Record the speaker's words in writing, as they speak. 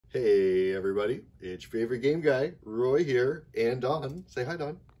Hey everybody, it's your favorite game guy, Roy here, and Don. Say hi,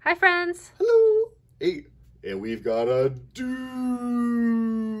 Don. Hi, friends. Hello. Hey, and we've got a doozy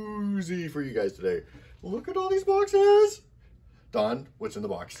for you guys today. Look at all these boxes. Don, what's in the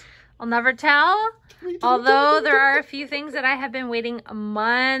box? I'll never tell. Although there are a few things that I have been waiting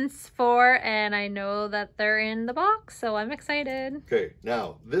months for, and I know that they're in the box, so I'm excited. Okay,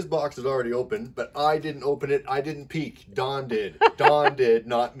 now, this box is already open, but I didn't open it. I didn't peek. Don did. Don did,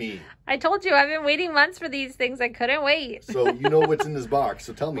 not me. I told you, I've been waiting months for these things. I couldn't wait. So you know what's in this box,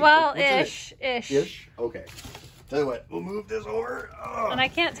 so tell me. Well, Ish? ish. Okay. Tell you what, we'll move this over. And I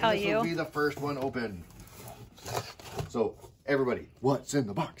can't tell this you. This will be the first one open. So, everybody, what's in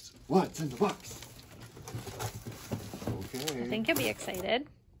the box? What's in the box? Okay. I think you'll be excited.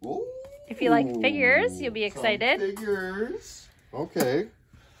 Ooh, If you like figures, you'll be excited. Some figures. Okay.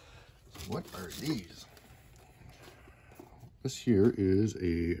 What are these? This here is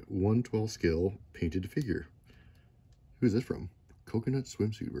a 1/12 scale painted figure. Who's this from? Coconut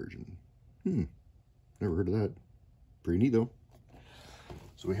swimsuit version. Never heard of that. Pretty neat though.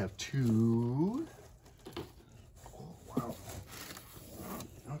 So we have two. Oh, wow.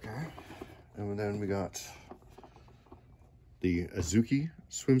 Okay. And then we got the Azuki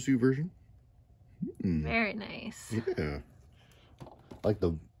swimsuit version. Very nice. Yeah. Like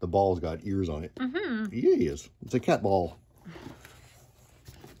the ball's got ears on it. Mm-hmm. Yes. It's a cat ball.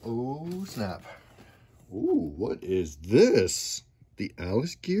 Oh, snap. Ooh, what is this? The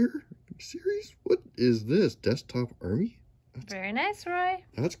Alice Gear series? What is this? Desktop Army? Very nice, Roy.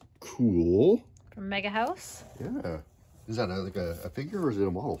 That's cool. From Mega House. Yeah. Is that like a figure or is it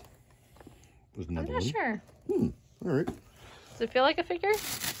a model? I'm not sure. All right. Does it feel like a figure?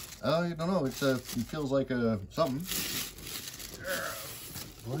 I don't know. It feels like something.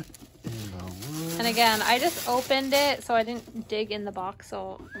 What in the world? And again, I just opened it, so I didn't dig in the box.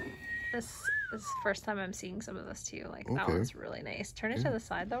 So this is the first time I'm seeing some of this too. Like, that Okay. one's really nice. Turn it to the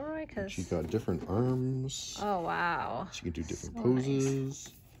side though, Roy, because She's got different arms. oh wow, She can do different so poses.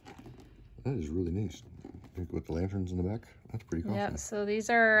 That is really nice. With the lanterns in the back. That's pretty awesome. Yep. So these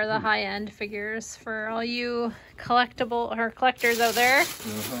are the high-end figures for all you collectible or collectors out there.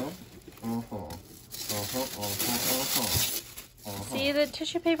 See, the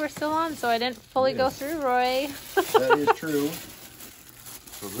tissue paper's still on, so I didn't fully go through, Roy. That is true.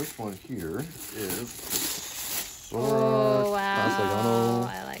 So this one here is Oh wow, Castellano.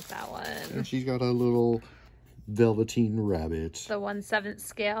 I like that one. And she's got a little velveteen rabbit. The 1/7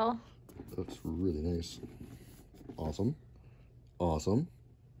 scale. That's really nice. Awesome. Awesome.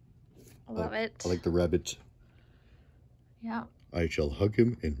 I love it. I like the rabbit. Yeah. I shall hug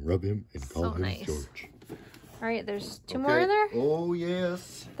him and rub him and call So him nice. George. All right, there's two more in there. Oh,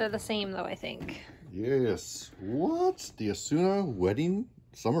 yes. They're the same though, I think. Yes. What? The Asuna wedding?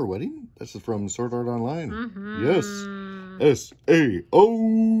 Summer wedding? This is from Sword Art Online. Yes.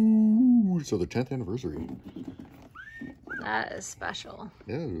 S-A-O. So the 10th anniversary. That is special.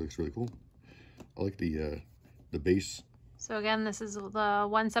 Yeah, it looks really cool. I like the base. So again, this is the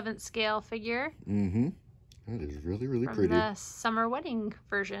 1/7 scale figure. That is really, really from pretty. the summer wedding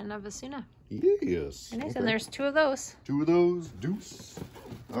version of Asuna. Yes. Very nice. Okay. And there's two of those. Two of those. Deuce.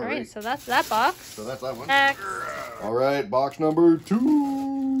 All right, so that's that box. So that's that one. Next. All right, box number 2.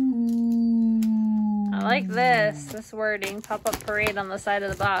 I like this wording, pop-up parade on the side of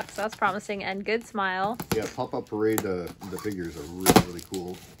the box. That's promising, and good smile. Yeah, pop-up parade, the figures are really, really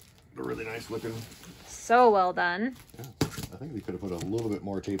cool. They're really nice looking. So well done. Yeah, I think they could have put a little bit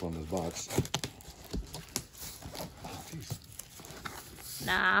more tape on this box. Oh, jeez.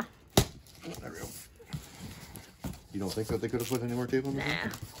 Nah. There we go. You don't think that they could have put any more tape on this? Nah.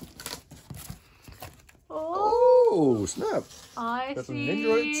 Oh, snap. I Got some see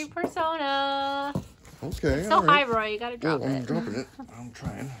Nindroids. Persona. Okay, It's so all right. high, Roy. You gotta drop Well, I'm it. dropping it. I'm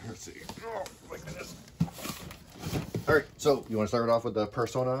trying. Let's see. Oh, my goodness. All right, so you want to start off with the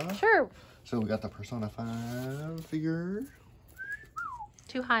Persona? Sure. So we got the Persona 5 figure.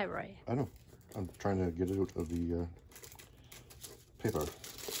 Too high, Roy. I know. I'm trying to get it out of the paper.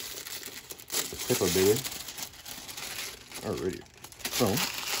 The paper, baby. Alrighty. So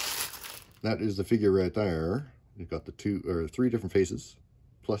that is the figure right there. You've got the 3 different faces.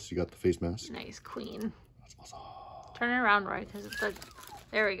 Plus you got the face mask. Nice queen. That's awesome. Turn it around, Roy, because it's like,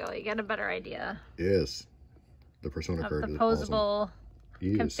 there we go. You get a better idea Yes. The Persona of card the is posable awesome.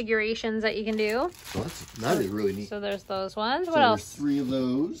 Yes. configurations that you can do. So that is really neat. So there's those ones. So What there's else? 3 of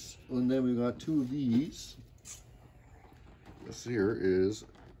those. And then we got 2 of these. This here is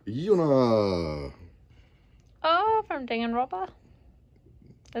Yuna. Oh, from Danganronpa?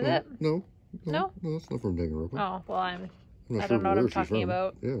 Is it? No. No? No, it's not from Danganronpa. Oh, well, I'm I don't know what I'm talking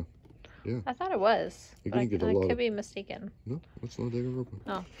about. Yeah. Yeah. I thought it was. You're But I gonna get a lot could of... be mistaken. No, that's not David Roper.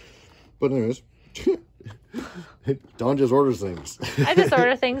 Oh. But anyways, Dawn just orders things. I just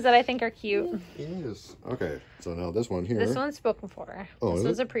order things that I think are cute. Yes. Okay. So now this one here. This one's spoken for. Oh, this is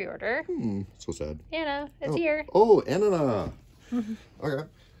was it? a pre-order. So sad. Anna, it's here. Oh, Anna. Okay.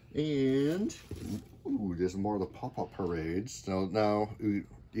 And ooh, there's more of the pop-up parades. Now you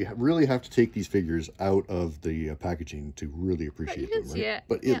really have to take these figures out of the packaging to really appreciate them, right? Yeah.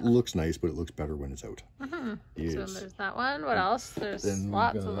 But it looks nice, but it looks better when it's out. Yes. So there's that one. What else? There's Then we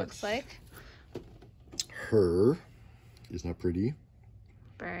lots, it got looks like. Her. Isn't that pretty?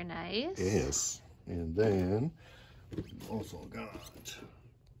 Very nice. Yes. And then we also got,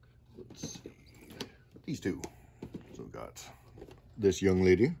 let's see, these two. So we got this young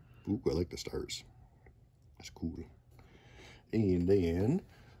lady. Ooh, I like the stars. That's cool. And then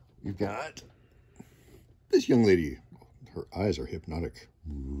you've got this young lady. Her eyes are hypnotic.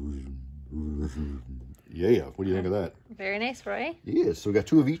 Yeah, what do you think of that? Very nice, Roy. Yes, so we got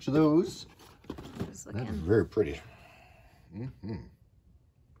two of each of those. Just That's looking. very pretty.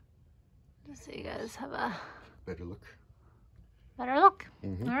 Just so you guys have a Better look. better look.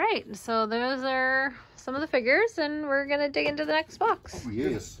 All right, so those are some of the figures, and we're gonna dig into the next box. Oh,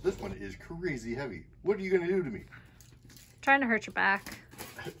 yes, this one is crazy heavy. What are you gonna do to me? Trying to hurt your back.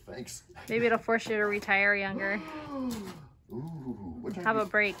 Thanks. Maybe it'll force you to retire younger. Ooh, what time Have do a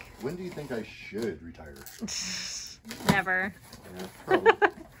break. when do you think I should retire? Never. Yeah, probably.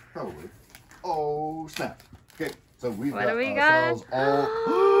 Probably. Oh, snap. Okay, so we've What got do we got? ourselves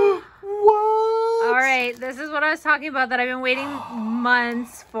all... What? All right, this is what I was talking about that I've been waiting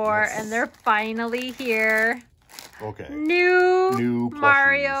months for, Yes. and they're finally here. Okay. New plushies.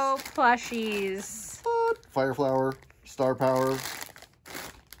 Mario plushies. What? Fire flower, star power,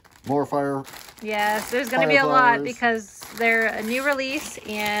 more fire. Yes, there's going to be a lot Fireflowers. because they're a new release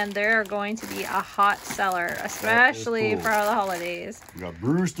and they're going to be a hot seller, especially cool. for the holidays. We got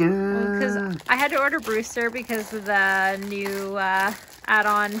Brewster. Because I had to order Brewster because of the new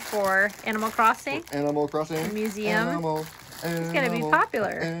add-on for Animal Crossing. Animal Crossing. Museum. It's gonna be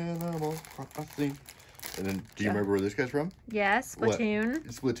popular. Animal Crossing. And then, do you remember where this guy's from? Yes, What? Splatoon.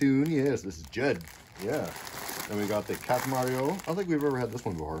 Splatoon, yes. This is Judd. Yeah. Then we got the Cat Mario. I don't think we've ever had this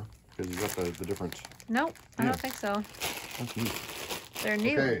one before because you got the different. Nope, I Yeah. don't think so. That's neat. They're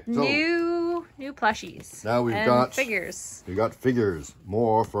new, Okay, so- new plushies. Now we've and got figures. We got figures.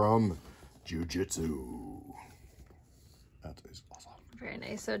 More from Jiu-Jitsu. That is awesome. Very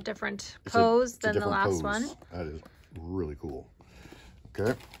nice. So different It's pose it's a than the different last pose. one. That is really cool.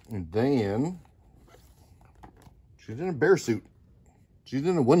 Okay. And then she's in a bear suit. She's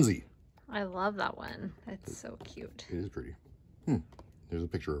in a onesie. I love that one. It's so cute. It is pretty. There's a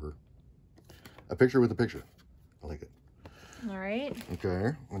picture of her. A picture with a picture. I like it. All right.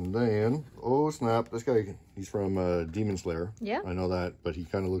 Okay. And then, oh snap, this guy, he's from Demon Slayer. Yeah. I know that, but he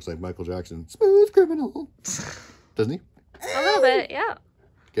kind of looks like Michael Jackson. Smooth criminal. Doesn't he? A little bit, yeah.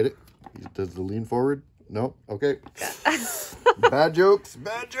 Get it? He does the lean forward? No? Okay. Bad jokes.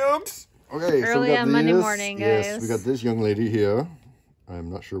 Bad jokes. Okay. Early we got on Monday this. morning, Yes, guys. we got this young lady here. I'm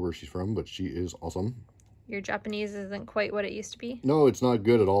not sure where she's from, but she is awesome. Your Japanese isn't quite what it used to be. No, it's not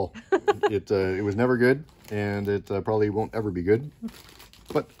good at all. It was never good, and it probably won't ever be good.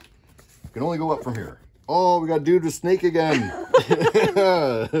 But you can only go up from here. Oh, we got dude with snake again.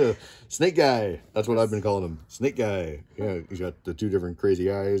 Snake guy. That's what I've been calling him. Snake guy. Yeah, he's got the two different crazy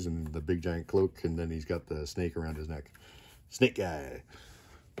eyes and the big giant cloak, and then he's got the snake around his neck. Snake guy.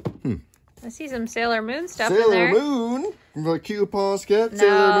 I see some Sailor Moon stuff in Sailor there. Moon. The coupon sketch. Now,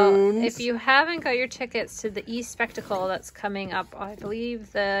 Sailor Moon. if you haven't got your tickets to the East Spectacle that's coming up, I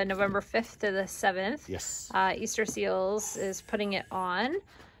believe the November 5th to the 7th. Yes. Easter Seals is putting it on.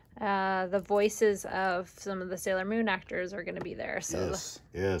 The voices of some of the Sailor Moon actors are going to be there. So Yes.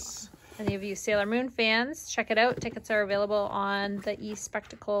 Yes. any of you Sailor Moon fans, check it out. Tickets are available on the East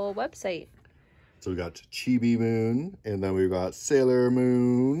Spectacle website. So we got Chibi Moon, and then we've got Sailor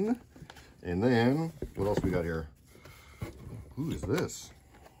Moon. And then, what else we got here? Who is this?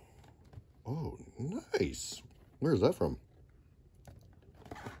 Oh, nice. Where is that from?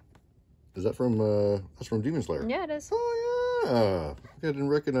 Is that from, that's from Demon Slayer? Yeah, it is. Oh, yeah. I didn't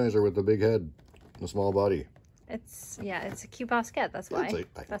recognize her with the big head and the small body. It's a cute basket. That's why.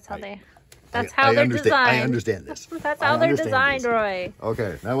 That's how they're understand, designed. I understand this. That's I how they're understand designed, this. Roy.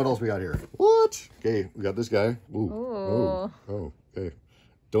 Okay, now what else we got here? What? Okay, we got this guy. Ooh. Ooh. Oh, okay.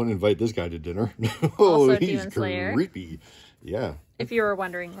 Don't invite this guy to dinner. Also he's Demon Slayer. creepy. Yeah. If you were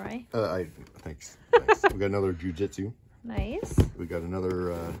wondering, Roy. Thanks. We got another Jiu-Jitsu. Nice. We got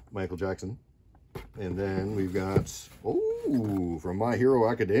another Michael Jackson. And then we've got, oh, from My Hero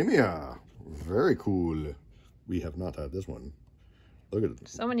Academia. Very cool. We have not had this one. Look at it.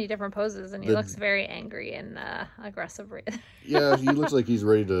 So many different poses, and he looks very angry and aggressive. Yeah, he looks like he's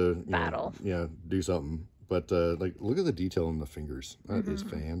ready to battle. Do something. But like, look at the detail in the fingers. That is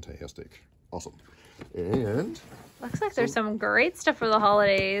fantastic. Awesome. And looks like there's some great stuff for the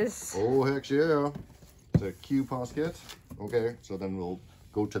holidays. oh, heck yeah. It's a Q posket. Okay, so then we'll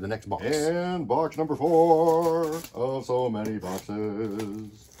go to the next box. And box number 4 of so many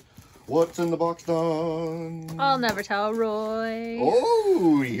boxes. What's in the box, Don? I'll never tell Roy.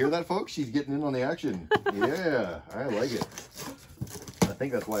 Oh, you hear that, folks? She's getting in on the action. Yeah, I like it. I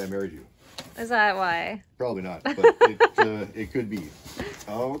think that's why I married you. Is that why? Probably not, but it could be.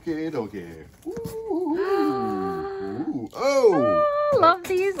 Okay. Ooh. Oh! Love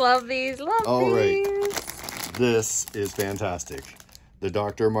these, love these, love All these. right. This is fantastic. The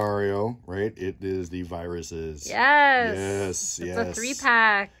Dr. Mario, right? It is the viruses. Yes. It's a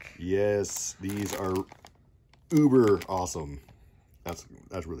 3-pack. Yes. These are uber awesome. That's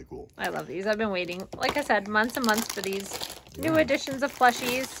really cool. I love these. I've been waiting, like I said, months and months for these new editions of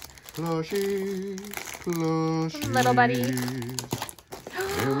plushies. Plushies. Little buddies.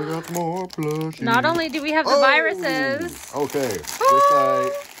 And we got more plushies. Not only do we have the viruses. Okay.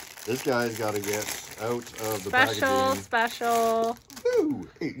 This guy's got to get out of the packaging. Special. Ooh.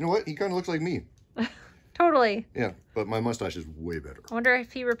 Hey, you know what? He kind of looks like me. Totally. Yeah, but my mustache is way better. I wonder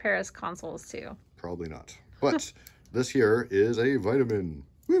if he repairs consoles too. Probably not. But this here is a vitamin.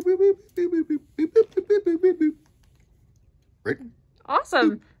 Right?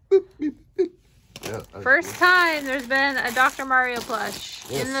 Awesome. Yeah, First time there's been a Dr. Mario plush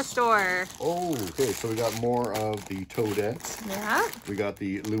in the store. Oh, okay. So we got more of the Toadettes. Yeah. We got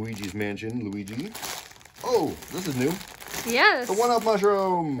the Luigi's Mansion, Luigi. Oh, this is new. Yes. The one-up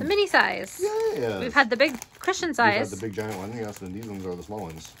mushroom. The mini size. Yeah. We've had the big cushion size. We've had the big giant one. Yes, and these ones are the small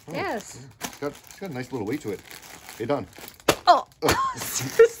ones. Oh, yes. Yeah. It's got a nice little weight to it. Hey, Don. Oh.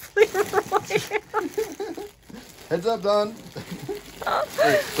 Seriously, Roy. Heads up, Don.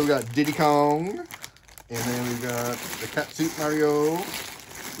 Right, so we got Diddy Kong. And then we got the Catsuit Mario.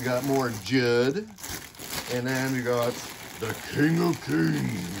 We got more Judd. And then we got the King of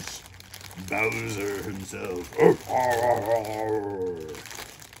Kings, Bowser himself. I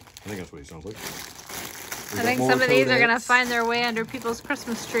think that's what he sounds like. I think some of these are going to find their way under people's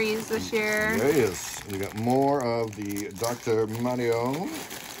Christmas trees this year. Yes. We got more of the Dr. Mario.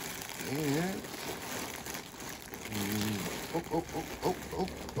 And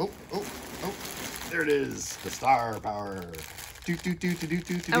oh. There it is. The star power.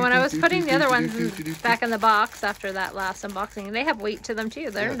 And when I was putting the other ones back in the box after that last unboxing, they have weight to them too.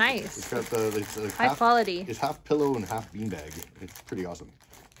 They're nice. It's got the high quality. It's half pillow and half beanbag. It's pretty awesome.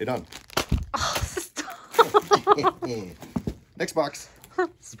 Hey, done. Oh, stop. Next box.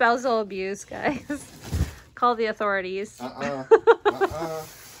 Spousal abuse, guys. Call the authorities.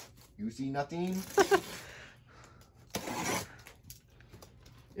 You see nothing?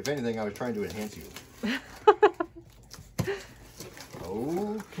 If anything, I was trying to enhance you.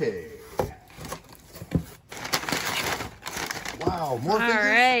 Okay. Wow, more figures? All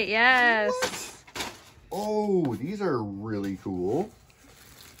right, yes. What? Oh, these are really cool.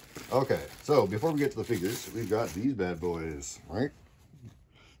 Okay, so before we get to the figures, we've got these bad boys, right?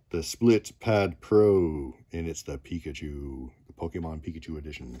 The Split Pad Pro, and it's the Pikachu, the Pokemon Pikachu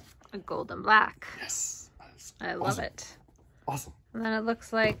edition. A golden black. Yes. I love it. Awesome. And then it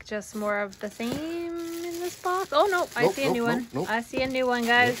looks like just more of the same in this box. Oh, no, I see a new one. I see a new one,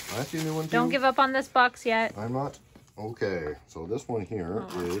 guys. Yep, I see a new one, too. Don't give up on this box yet. I'm not. Okay, so this one here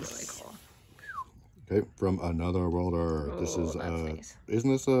is really cool. Okay, from Another Worlder. This is nice.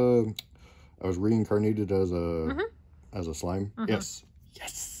 Isn't this I was reincarnated as a as a slime? Yes.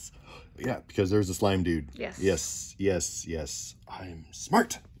 Yes. Yeah, because there's a slime dude. Yes. Yes. I'm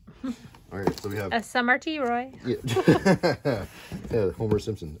smart. All right, so we have SMRT, Roy. Yeah. Yeah, Homer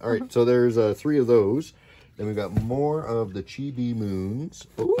Simpson. All right, so there's 3 of those. Then we've got more of the Chibi Moons.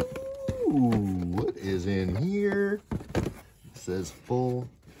 Ooh, what is in here? It says full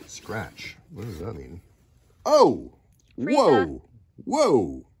scratch. What does that mean? Oh, Frieza.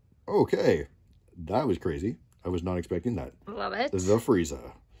 whoa. Okay, that was crazy. I was not expecting that. Love it. The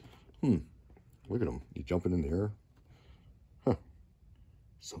Frieza. Look at him. He's jumping in the air. Huh.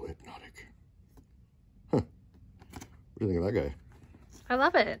 So hypnotic. Huh. What do you think of that guy? I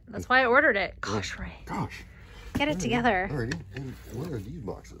love it. That's why I ordered it. Gosh, Ray. Gosh. Get it together. Alrighty. And what are these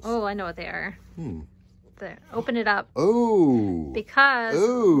boxes? Oh, I know what they are. There, open it up. Oh. Because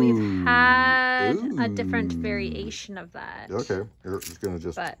Oh. we've had a different variation of that. Okay, we're just gonna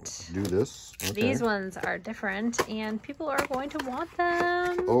just do this. Okay. These ones are different, and people are going to want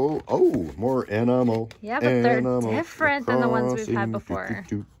them. Oh, more animal. Yeah, but they're different than the ones we've had before.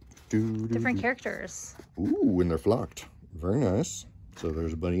 Different characters. Ooh, and they're flocked. Very nice. So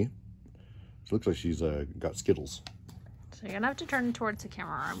there's a bunny. It looks like she's got Skittles. So you're gonna have to turn towards the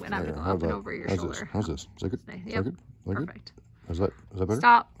camera. I'm gonna have to go up and over your shoulder. How's this? Is that good? Yep. Is that good? Perfect. Is that better?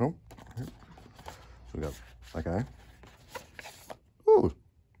 Stop. No? Okay. So we got that guy. Oh,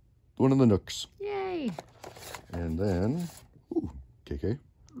 one of the Nooks. Yay. And then, ooh, KK.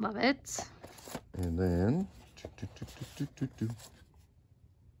 Love it. And then,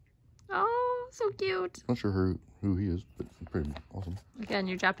 oh, so cute. not sure who he is, but pretty awesome. Again,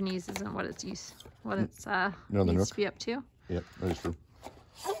 your Japanese isn't what it's needs to be up to. Yep, that is true.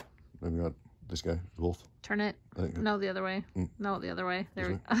 Then we got this guy, Wolf. Turn it. No, the other way. No, the other way. There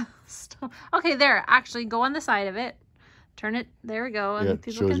we go. Okay, there. Actually, go on the side of it. Turn it. There we go. And yeah,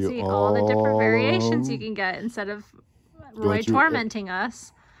 people can see all the different variations you can get instead of Roy tormenting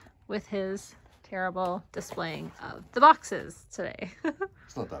us with his terrible displaying of the boxes today.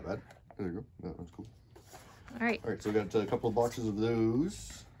 It's not that bad. There you go. Yeah, that's cool. All right. All right, so we got a couple of boxes of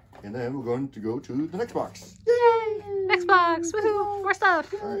those. And then we're going to go to the next box. Yay! Next box. Woohoo! More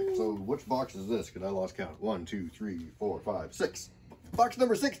stuff. All right, so which box is this? Because I lost count. 1, 2, 3, 4, 5, 6. Box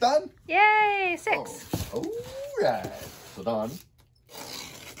number 6, Don. Yay! 6. Oh, all right. So, Don,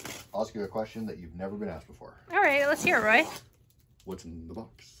 I'll ask you a question that you've never been asked before. All right, let's hear it, Roy. What's in the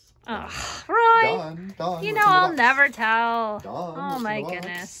box? Oh, Roy. Don, you know I'll never tell. Don, oh, my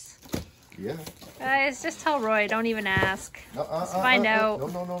goodness. Yeah. Guys, just tell Roy. Don't even ask. Let's find out.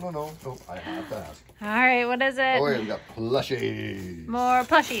 No. I have to ask. All right, what is it? Oh, yeah, we got plushies. More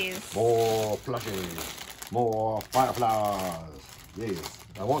plushies. More plushies. More fireflies. Yes.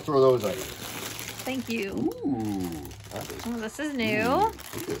 I won't throw those at you. Thank you. Ooh. This is new. Ooh,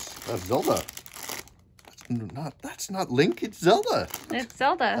 look at this. That's Zelda. That's not Link, it's Zelda. It's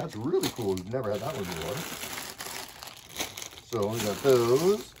Zelda. That's really cool. We've never had that one before. So we got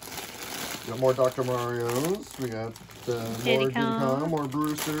those. We got more Dr. Marios. We got more Diddy Kong, more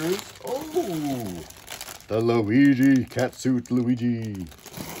Brewsters. Oh, the Luigi catsuit Luigi.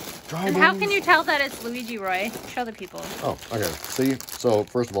 And how can you tell that it's Luigi, Roy? Show the people. Oh, okay. See, so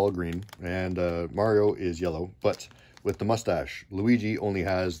first of all, green, and Mario is yellow, but with the mustache, Luigi only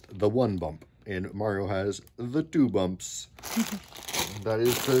has the 1 bump, and Mario has the 2 bumps. That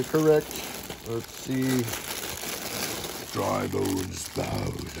is correct. Let's see. Dry Bones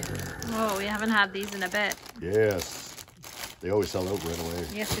Bowser. Oh, we haven't had these in a bit. Yes. They always sell out right away.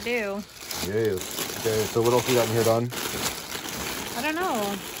 Yes, they do. Yes. Okay, so what else we got in here, Don? I don't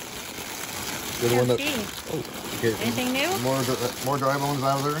know. The one that... Oh, okay. Anything new? More Dry Bones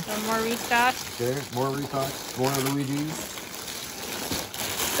Bowser. Some more restock. Okay, more restocks. More Luigi's.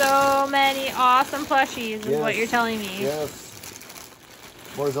 So many awesome plushies is what you're telling me. Yes.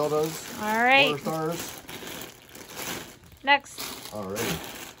 More Zeldas. All right. More stars. Next. All right.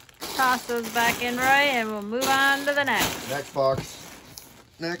 Toss those back in, Roy, and we'll move on to the next. Next box.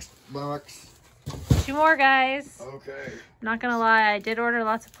 Next box. 2 more, guys. Okay. Not gonna lie, I did order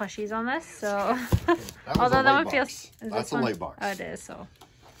lots of plushies on this, so although that one feels. That's a light box. Oh, it is. So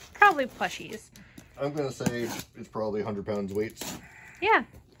probably plushies. I'm gonna say it's probably 100 pounds weight. Yeah,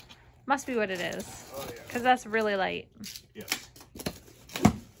 must be what it is. Oh yeah. Because that's really light. Yes.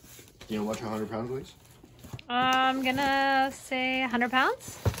 You know what 100 pounds weighs? I'm gonna say 100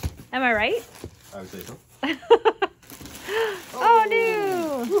 pounds. Am I right? I would say so. Oh,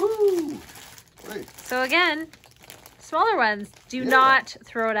 no! Woohoo! Great. So again, smaller ones. Do not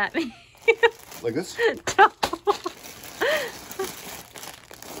throw it at me. Like this? Don't.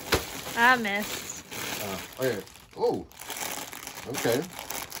 I missed. Okay. Oh. Okay.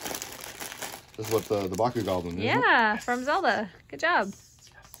 This is what the Baku Goblin is. Yeah, from Zelda. Good job.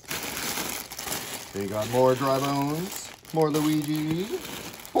 They got more Dry Bones, more Luigi,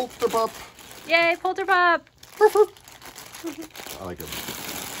 Polterpup. Yay, Polterpup! I like it.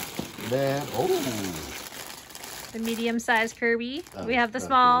 And then, the medium-sized Kirby. We have the that's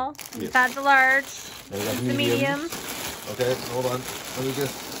small. cool. We've had the large. Then we got the medium. Okay, hold on. Let me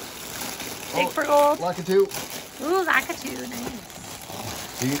just. Big for gold. Lakitu. Ooh, Lakitu.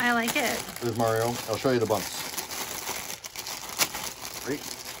 Nice. See? I like it. There's Mario. I'll show you the bumps. Right?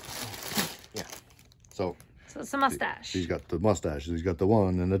 Yeah. So it's a mustache. He's got the mustache. He's got the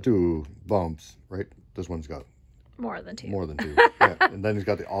 1 and the 2 bumps, right? This one's got more than 2. More than 2. Yeah. And then he's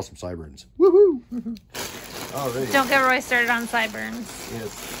got the awesome sideburns. Woohoo! Alrighty. Don't get Roy started on sideburns.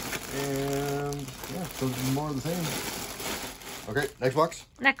 Yes. And yeah, so more of the same. Okay, next box.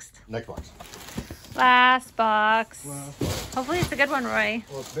 Next. Next box. Last box. Last box. Hopefully it's a good one, Roy.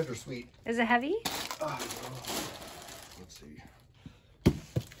 Well, it's bittersweet. Is it heavy? Let's see.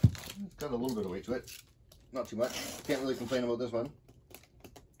 It's got a little bit of weight to it. Not too much. Can't really complain about this one.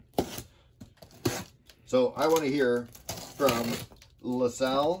 So I want to hear from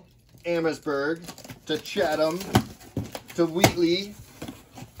LaSalle, Amherstburg, to Chatham, to Wheatley,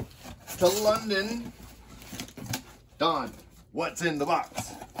 to London. Dawn, what's in the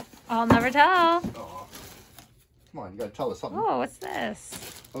box? I'll never tell. Oh, come on, you gotta tell us something. Oh, what's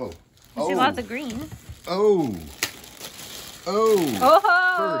this? Oh. I see lots of green. Oh. Oh.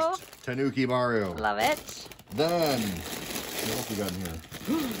 Oh. First, Tanuki Mario. Love it. Then, what else we got in here?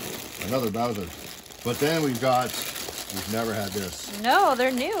 Another Bowser. But then we've never had this. No,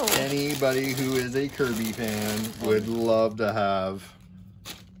 they're new. Anybody who is a Kirby fan would love to have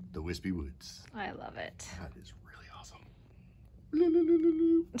the Wispy Woods. I love it. That is really awesome.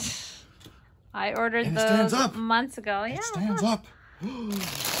 I ordered And it stands those up. months ago. It Yeah. stands up.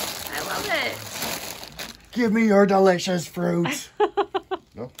 I love it. Give me your delicious fruit.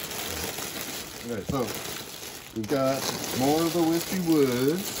 No? Okay, so we've got more of the Wispy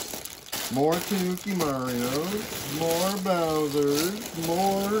Woods. More Tanuki Marios, more Bowsers,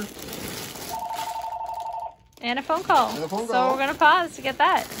 more... And a phone call. And a phone So call. we're going to pause to get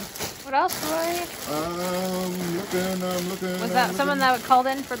that. What else, Roy? I'm looking. Was that someone that called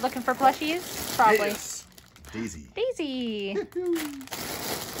in for looking for plushies? Probably. Yes. Daisy. Daisy.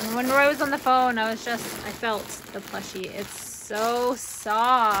 And when Roy was on the phone, I felt the plushie. It's so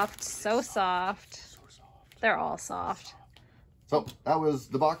soft. So soft. So soft. They're all soft. So that was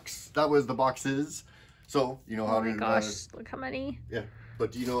the box. That was the boxes. So you know how Oh to. my gosh, look how many. Yeah,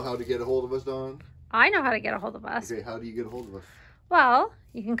 but do you know how to get a hold of us, Dawn? I know how to get a hold of us. Okay, how do you get a hold of us, Well,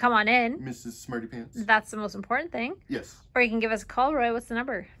 you can come on in. Mrs. Smarty Pants? That's the most important thing. Yes. Or you can give us a call, Roy. What's the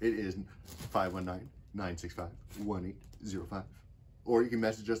number? It is 519-965-1805. Or you can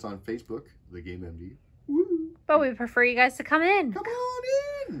message us on Facebook, The Game MD. Woo. But we prefer you guys to come in. Come on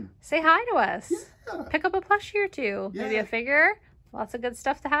in. Say hi to us. Yeah. Pick up a plushie or two. Maybe Yeah. a figure. Lots of good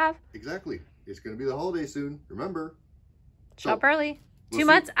stuff to have. Exactly. It's going to be the holiday soon. Remember. Shop early. we'll 2 see-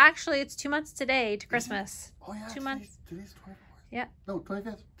 months. Actually, it's 2 months today to Christmas. Oh, yeah. 2 months. Today's 24th. Yeah. No,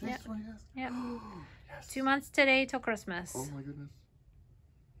 25th. Today's Yep. 25th. Yep. Yes. 2 months today till Christmas. Oh, my goodness.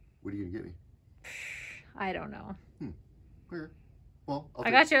 What are you going to get me? I don't know. Where? Well,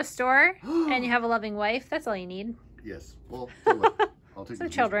 I got you a store and you have a loving wife. That's all you need. Yes. Well, tell you what, I'll take Some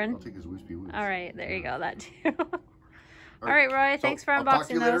his children. I'll take his Wispy Woods. All right. There you go. That too. All right, Roy. So, Thanks for I'll talk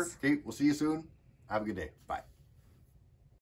to unboxing you later. those. Okay, we'll see you soon. Have a good day. Bye.